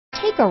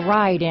Take a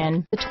ride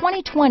in the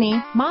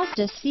 2020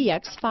 Mazda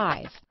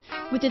CX-5.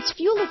 With its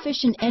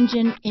fuel-efficient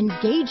engine,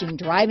 engaging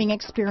driving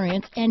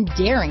experience, and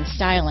daring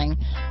styling,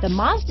 the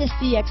Mazda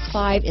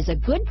CX-5 is a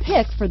good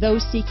pick for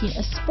those seeking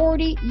a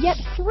sporty yet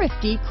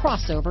thrifty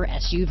crossover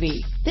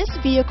SUV. This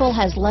vehicle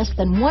has less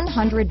than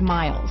 100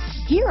 miles.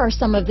 Here are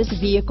some of this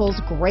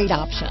vehicle's great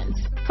options: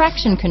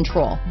 traction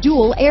control,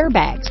 dual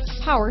airbags,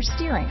 power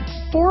steering,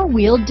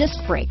 four-wheel disc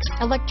brakes,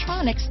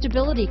 electronic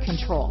stability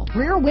control,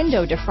 rear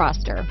window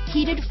defroster,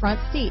 heated front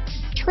seats,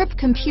 trip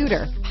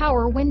computer,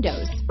 power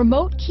windows,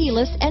 remote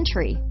keyless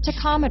entry,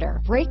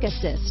 tachometer, brake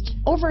assist,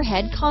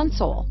 overhead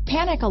console,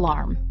 panic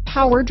alarm,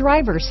 power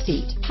driver's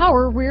seat,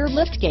 power rear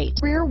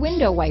liftgate, rear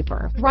window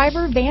wiper,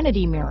 driver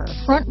vanity mirror,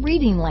 front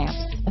reading lamps.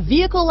 A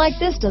vehicle like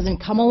this doesn't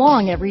come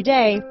along every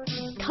day.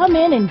 Come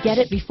in and get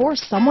it before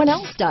someone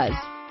else does.